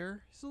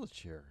chair? Still the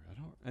chair.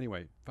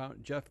 Anyway,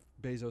 Jeff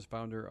Bezos,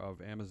 founder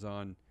of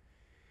Amazon.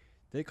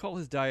 They call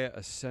his diet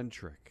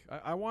eccentric.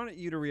 I want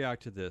you to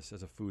react to this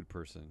as a food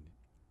person.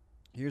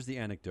 Here's the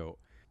anecdote.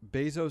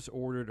 Bezos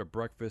ordered a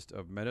breakfast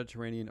of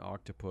Mediterranean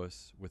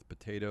octopus with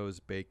potatoes,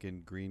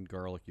 bacon, green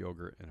garlic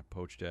yogurt, and a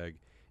poached egg.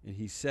 And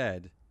he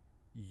said,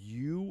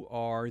 "You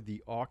are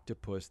the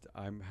octopus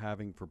I'm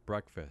having for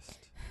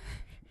breakfast.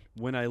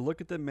 When I look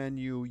at the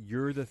menu,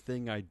 you're the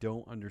thing I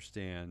don't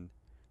understand,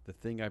 the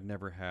thing I've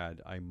never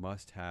had. I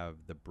must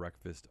have the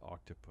breakfast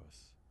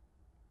octopus."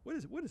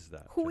 What is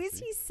that? Who Jesse? is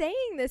he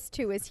saying this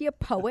to? Is he a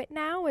poet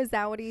now? Is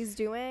that what he's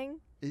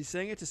doing? He's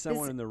saying it to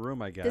someone in the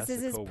room, I guess. This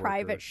is his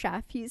private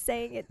chef he's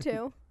saying it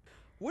to.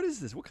 What is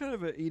this? What kind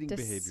of eating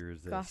behavior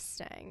is this?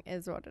 Disgusting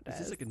is what it is. Is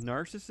this like a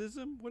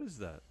narcissism? What is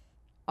that?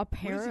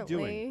 Apparently. What is he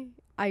doing?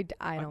 I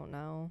don't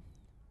know.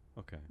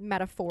 Okay.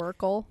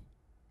 Metaphorical.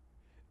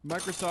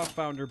 Microsoft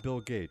founder Bill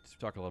Gates. We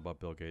talk a lot about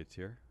Bill Gates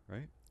here,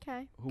 right?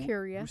 Okay.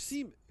 Curious.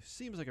 Who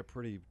seems like a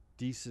pretty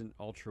decent,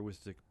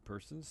 altruistic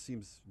person.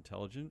 Seems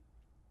intelligent.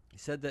 He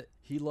said that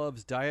he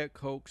loves Diet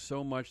Coke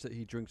so much that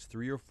he drinks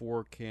 3 or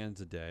 4 cans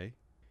a day.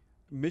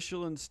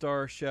 Michelin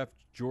star chef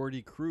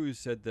Jordy Cruz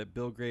said that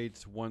Bill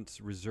Gates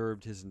once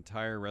reserved his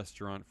entire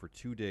restaurant for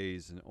 2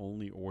 days and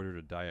only ordered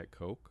a Diet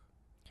Coke.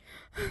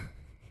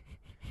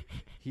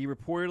 He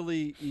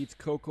reportedly eats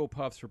Cocoa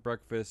Puffs for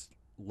breakfast,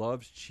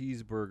 loves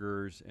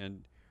cheeseburgers,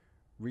 and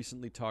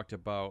recently talked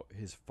about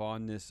his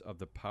fondness of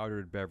the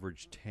powdered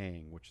beverage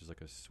Tang, which is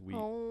like a sweet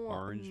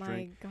orange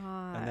drink. Oh my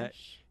gosh. And that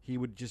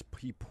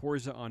he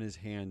pours it on his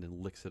hand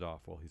and licks it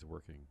off while he's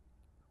working.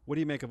 What do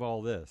you make of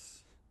all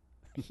this?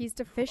 He's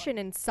deficient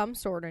in some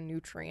sort of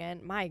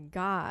nutrient. My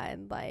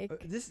God,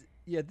 this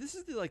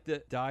is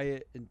the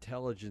diet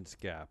intelligence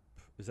gap.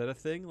 Is that a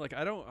thing? Like,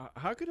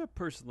 how could a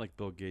person like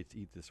Bill Gates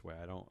eat this way?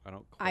 I don't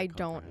know. I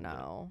don't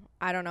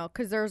know.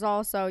 Because there's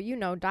also,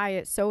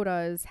 diet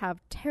sodas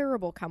have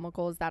terrible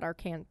chemicals that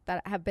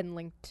have been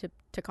linked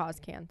to cause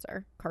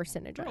cancer,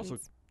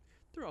 carcinogens.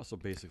 They're also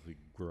basically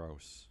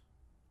gross.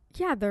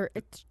 Yeah,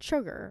 it's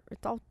sugar.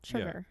 It's all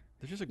sugar. Yeah.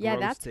 There's just a gross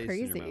that's taste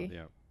crazy. in your mouth.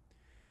 Yeah.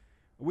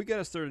 We got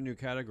to start a new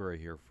category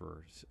here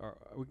first.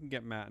 We can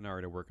get Matt and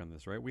Ari to work on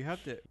this, right? We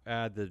have to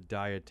add the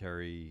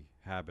dietary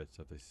habits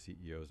of the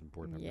CEOs and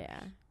board members.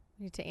 Yeah,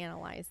 we need to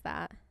analyze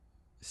that.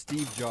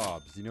 Steve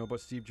Jobs. Do you know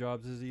about Steve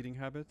Jobs' eating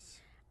habits?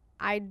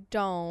 I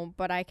don't,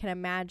 but I can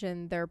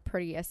imagine they're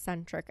pretty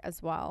eccentric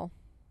as well.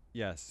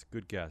 Yes,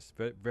 good guess.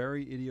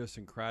 Very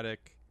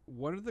idiosyncratic.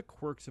 One of the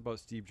quirks about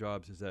Steve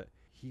Jobs is that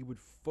he would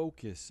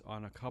focus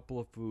on a couple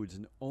of foods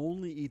and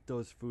only eat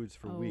those foods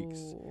for weeks.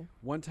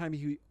 One time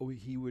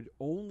he would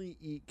only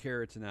eat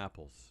carrots and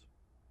apples.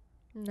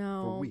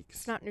 No, for weeks.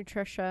 It's not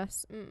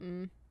nutritious.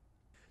 Mm-mm.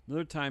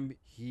 Another time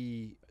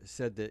he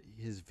said that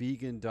his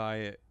vegan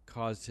diet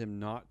caused him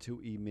not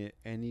to emit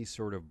any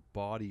sort of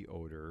body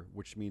odor,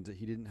 which means that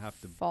he didn't have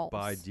to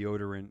buy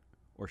deodorant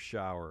or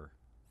shower.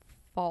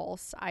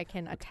 False. I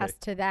can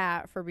attest to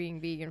that for being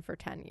vegan for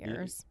 10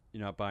 years.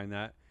 You're not buying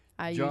that?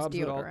 I use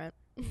deodorant.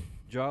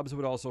 Jobs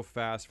would also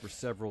fast for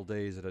several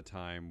days at a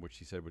time, which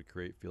he said would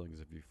create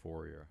feelings of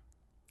euphoria.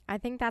 I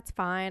think that's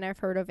fine. I've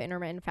heard of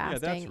intermittent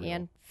fasting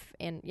and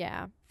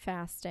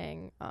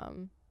fasting,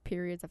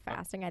 periods of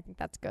fasting. I think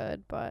that's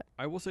good, but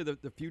I will say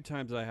that the few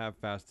times I have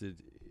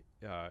fasted,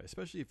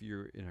 especially if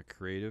you're in a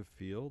creative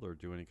field or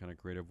doing any kind of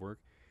creative work,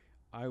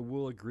 I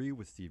will agree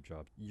with Steve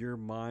Jobs. Your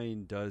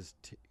mind does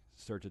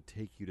start to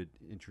take you to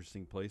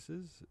interesting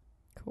places.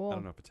 Cool. I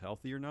don't know if it's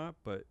healthy or not,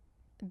 but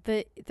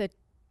the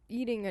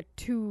eating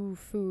two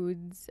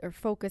foods or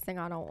focusing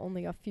on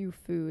only a few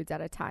foods at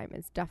a time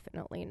is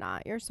definitely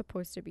not. You're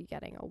supposed to be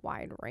getting a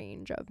wide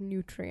range of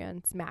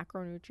nutrients,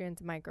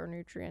 macronutrients,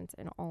 micronutrients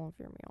in all of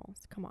your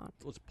meals. Come on.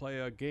 Let's play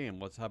a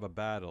game. Let's have a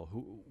battle.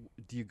 Who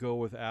do you go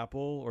with,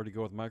 Apple or do you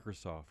go with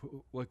Microsoft?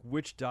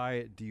 Which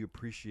diet do you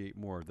appreciate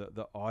more?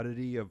 The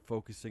oddity of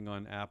focusing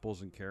on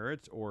apples and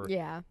carrots, or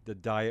the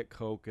Diet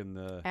Coke and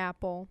the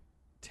Apple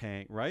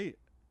tank, right?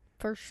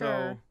 For sure.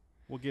 So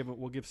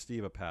we'll give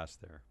Steve a pass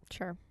there.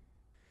 Sure.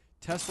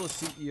 Tesla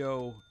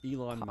CEO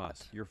Elon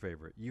Musk, your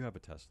favorite. You have a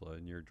Tesla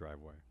in your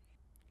driveway.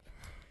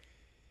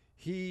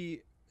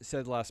 He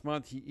said last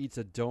month he eats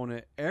a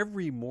donut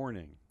every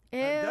morning. Ew.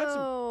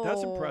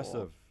 That's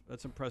impressive.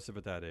 That's impressive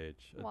at that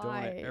age.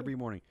 Why? A donut every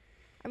morning.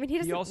 I mean, he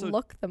doesn't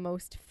look the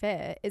most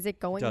fit. Is it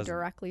going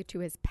directly to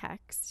his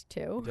pecs,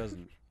 too? It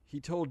doesn't. He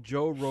told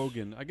Joe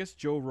Rogan, I guess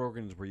Joe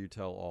Rogan is where you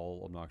tell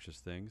all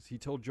obnoxious things. He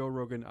told Joe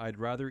Rogan, I'd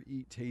rather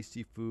eat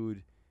tasty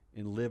food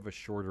and live a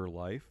shorter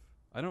life.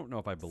 I don't know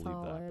if I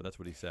believe that, but that's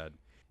what he said.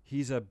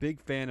 He's a big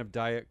fan of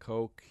Diet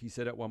Coke. He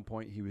said at one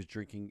point he was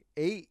drinking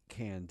 8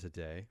 cans a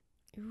day.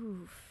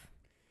 Oof.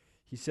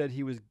 He said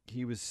he was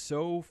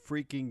so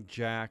freaking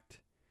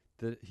jacked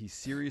that he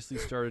seriously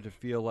started to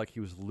feel like he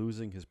was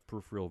losing his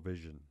peripheral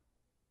vision.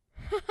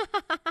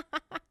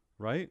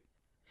 Right?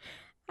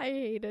 I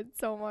hate it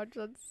so much.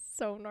 That's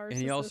so narcissistic.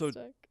 And he also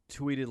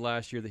tweeted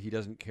last year that he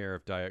doesn't care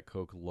if Diet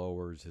Coke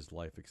lowers his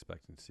life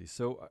expectancy.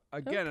 So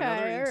again,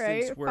 another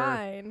instance where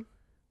fine.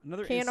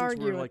 Can't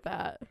argue with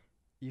that.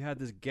 You had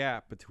this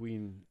gap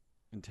between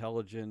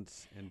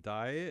intelligence and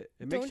diet.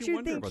 It Don't makes you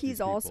wonder think about he's these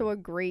people. also a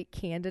great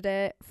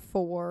candidate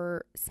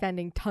for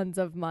spending tons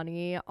of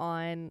money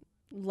on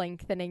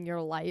lengthening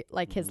your life,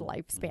 like his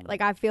lifespan? Mm-hmm.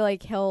 Like, I feel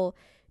like he'll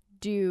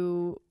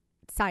do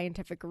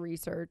scientific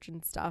research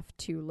and stuff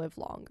to live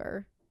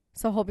longer.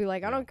 So he'll be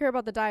like, I don't care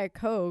about the Diet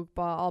Coke,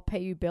 but I'll pay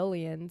you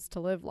billions to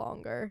live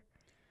longer.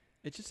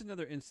 It's just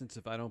another instance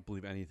of I don't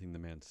believe anything the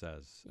man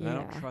says. And I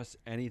don't trust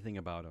anything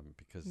about him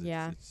because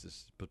it's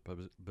just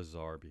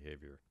bizarre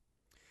behavior.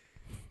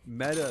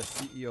 Meta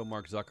CEO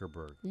Mark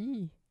Zuckerberg.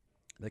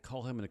 They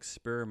call him an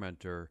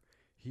experimenter.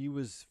 He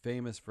was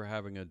famous for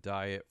having a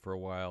diet for a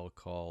while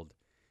called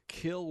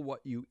Kill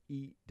What You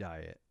Eat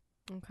diet.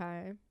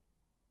 Okay.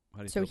 How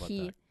do you feel about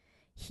that?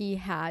 He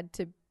had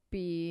to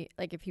be,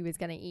 like, if he was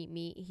going to eat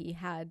meat, he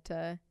had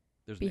to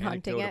be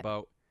hunting it.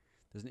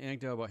 There's an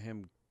anecdote about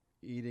him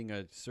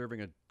serving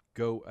a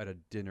goat at a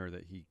dinner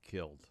that he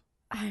killed.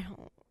 I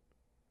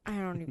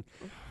don't even.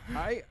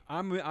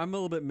 I'm a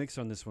little bit mixed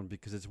on this one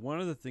because it's one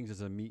of the things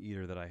as a meat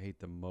eater that I hate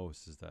the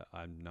most is that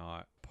I'm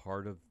not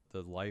part of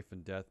the life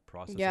and death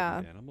process of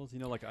these animals. You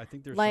know, like I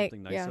think there's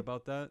something nice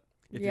about that.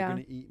 If you're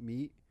going to eat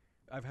meat,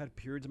 I've had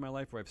periods in my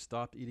life where I've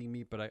stopped eating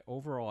meat, but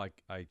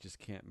I just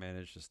can't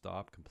manage to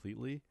stop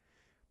completely.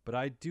 But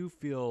I do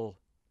feel,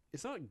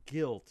 it's not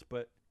guilt,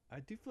 but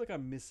I do feel like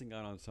I'm missing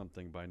out on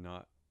something by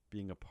not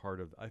being a part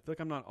of. I feel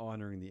like I'm not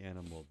honoring the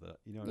animal.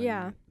 You know what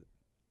I mean?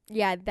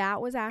 Yeah, that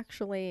was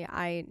actually,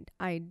 I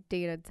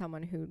dated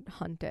someone who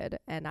hunted,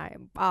 and I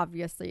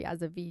obviously,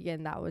 as a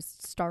vegan, that was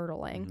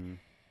startling. Mm-hmm.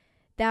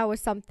 That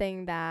was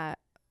something that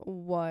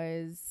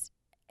was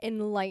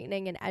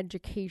enlightening and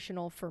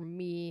educational for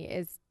me,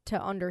 is to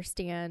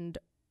understand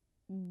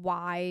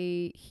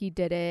why he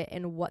did it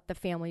and what the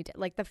family did.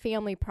 Like, the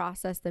family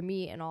processed the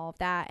meat and all of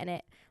that, and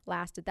it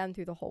lasted them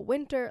through the whole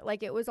winter.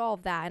 Like, it was all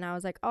of that, and I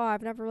was like, oh,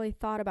 I've never really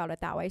thought about it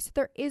that way. So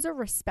there is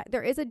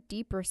a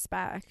deep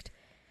respect.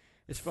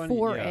 It's funny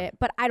for it,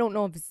 but I don't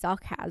know if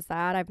Zuck has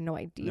that. I have no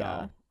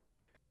idea.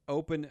 No.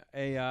 Open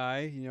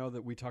AI, you know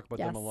that we talk about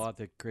them a lot.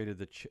 They created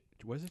the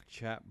was it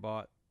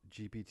chatbot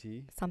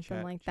GPT?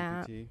 Something like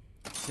that.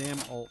 Sam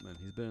Altman,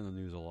 he's been in the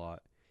news a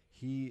lot.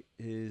 He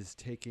is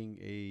taking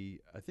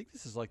I think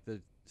this is like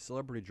the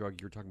celebrity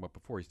drug you were talking about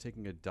before. He's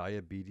taking a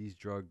diabetes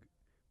drug,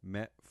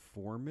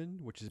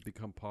 metformin, which has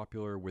become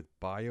popular with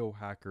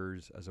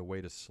biohackers as a way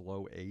to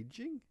slow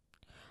aging.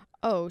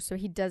 Oh, so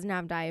he doesn't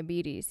have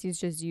diabetes. He's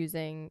just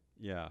using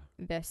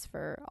this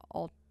for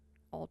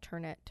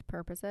alternate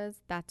purposes.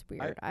 That's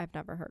weird. I've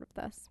never heard of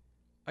this.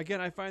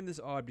 Again, I find this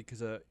odd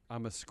because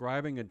I'm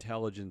ascribing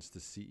intelligence to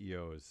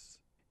CEOs.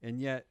 And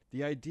yet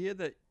the idea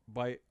that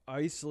by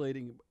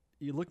isolating,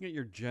 you're looking at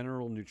your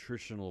general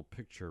nutritional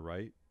picture,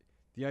 right?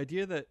 The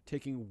idea that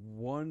taking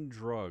one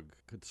drug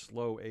could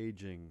slow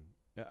aging,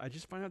 I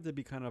just find that to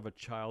be kind of a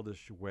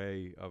childish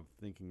way of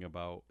thinking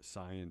about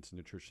science,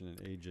 nutrition,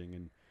 and aging.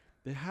 And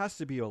there has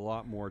to be a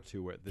lot more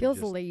to it.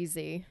 Feels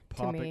lazy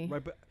to me.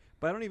 Right, but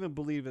I don't even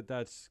believe that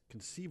that's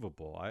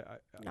conceivable.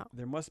 No.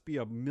 There must be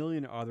a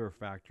million other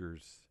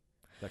factors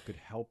that could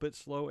help it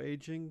slow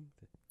aging.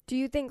 Do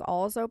you think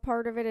also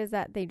part of it is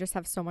that they just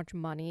have so much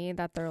money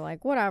that they're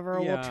like, whatever,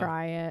 we'll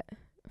try it?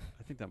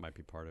 I think that might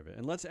be part of it.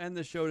 And let's end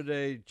the show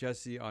today,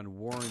 Jesse, on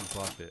Warren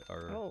Buffett,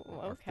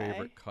 our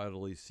favorite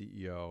cuddly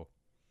CEO.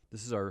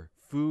 This is our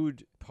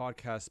food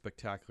podcast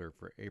spectacular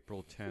for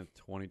April 10th,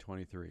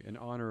 2023, in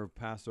honor of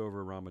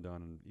Passover,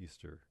 Ramadan, and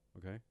Easter.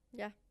 Okay?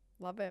 Yeah.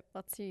 Love it.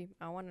 Let's see.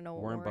 I want to know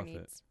what Warren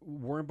Buffett eats.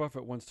 Warren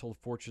Buffett once told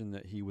Fortune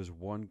that he was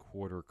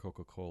 1/4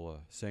 Coca-Cola,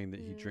 saying that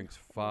he drinks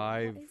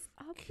 5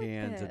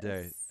 cans a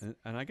day.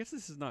 And I guess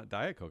this is not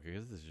Diet Coke. I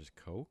guess this is just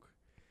Coke.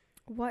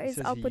 What is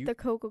up with the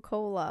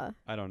Coca-Cola?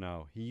 I don't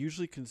know. He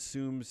usually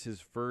consumes his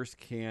first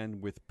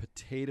can with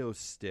potato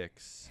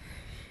sticks,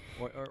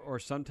 or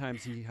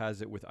sometimes he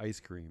has it with ice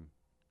cream.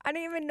 I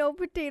didn't even know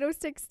potato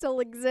sticks still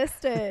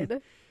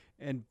existed.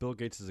 And Bill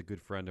Gates is a good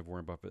friend of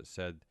Warren Buffett,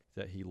 said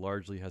that he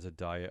largely has a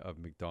diet of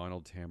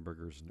McDonald's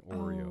hamburgers and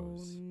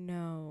Oreos. Oh,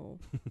 no.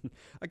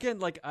 Again,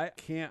 like, I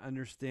can't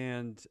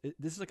understand.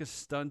 This is like a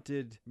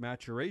stunted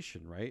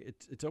maturation, right?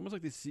 It's almost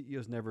like these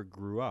CEOs never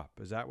grew up.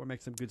 Is that what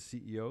makes them good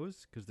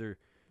CEOs? Because they're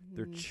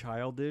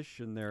childish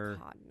and they're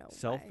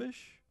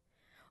selfish?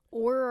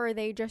 Or are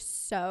they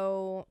just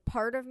so...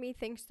 Part of me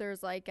thinks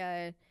there's like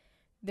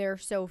they're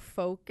so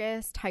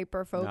focused,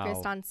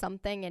 hyper-focused on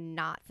something and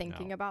not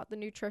thinking about the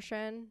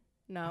nutrition.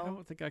 No. I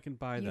don't think I can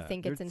buy that. You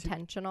think it's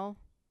intentional?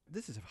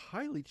 This is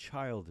highly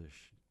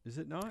childish, is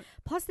it not?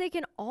 Plus, they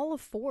can all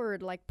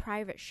afford like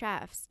private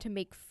chefs to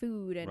make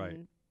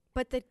food,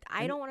 but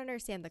I don't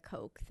understand the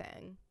Coke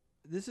thing.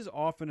 This is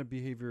often a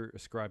behavior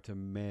ascribed to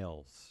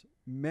males.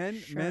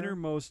 Men are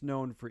most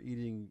known for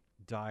eating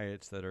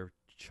diets that are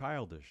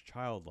childish,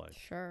 childlike.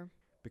 Sure.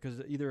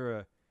 Because either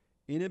a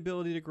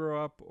inability to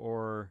grow up,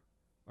 or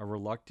a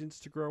reluctance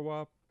to grow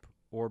up,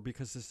 or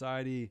because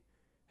society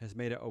has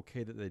made it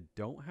okay that they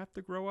don't have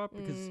to grow up.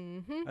 Because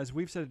as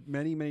we've said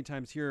many, many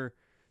times here,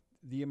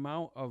 the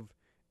amount of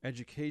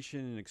education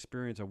and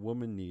experience a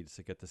woman needs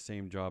to get the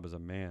same job as a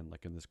man,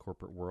 like in this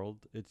corporate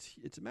world, it's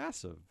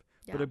massive.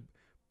 Yeah.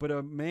 But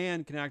a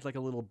man can act like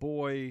a little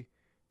boy,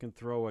 can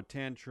throw a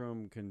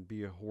tantrum, can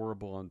be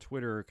horrible on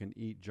Twitter, can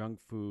eat junk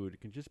food,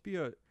 can just be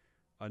a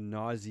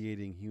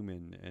nauseating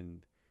human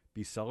and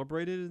be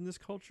celebrated in this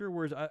culture.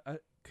 Whereas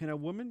can a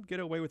woman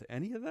get away with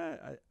any of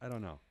that? I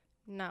don't know.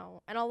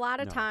 No. And a lot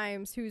of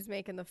times, who's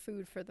making the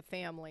food for the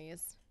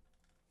families?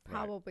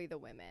 Probably the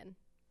women.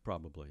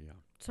 Probably, yeah.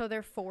 So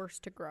they're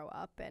forced to grow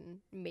up and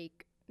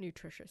make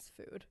nutritious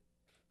food.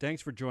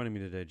 Thanks for joining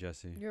me today,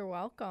 Jesse. You're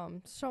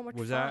welcome. So much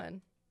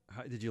fun.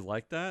 Did you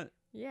like that?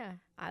 Yeah.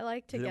 I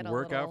like to get a little... Did it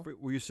work out for you?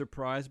 Were you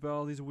surprised by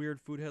all these weird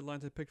food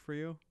headlines I picked for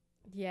you?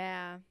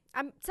 Yeah.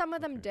 Some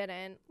of them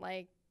didn't.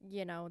 Like,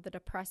 the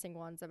depressing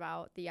ones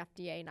about the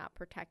FDA not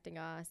protecting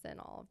us and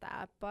all of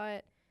that.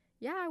 But,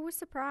 yeah, I was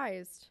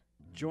surprised.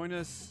 Join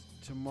us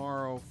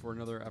tomorrow for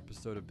another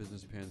episode of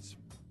Business Pants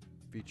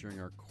featuring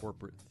our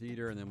corporate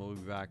theater, and then we'll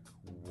be back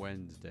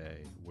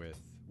Wednesday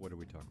with, what do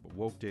we talk about?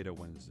 Woke Data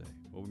Wednesday.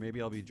 Well,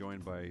 maybe I'll be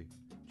joined by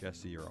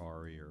Jesse or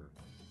Ari or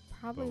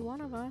probably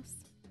one of us.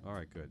 All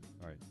right, good.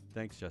 All right.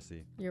 Thanks,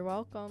 Jesse. You're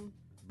welcome.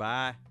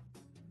 Bye.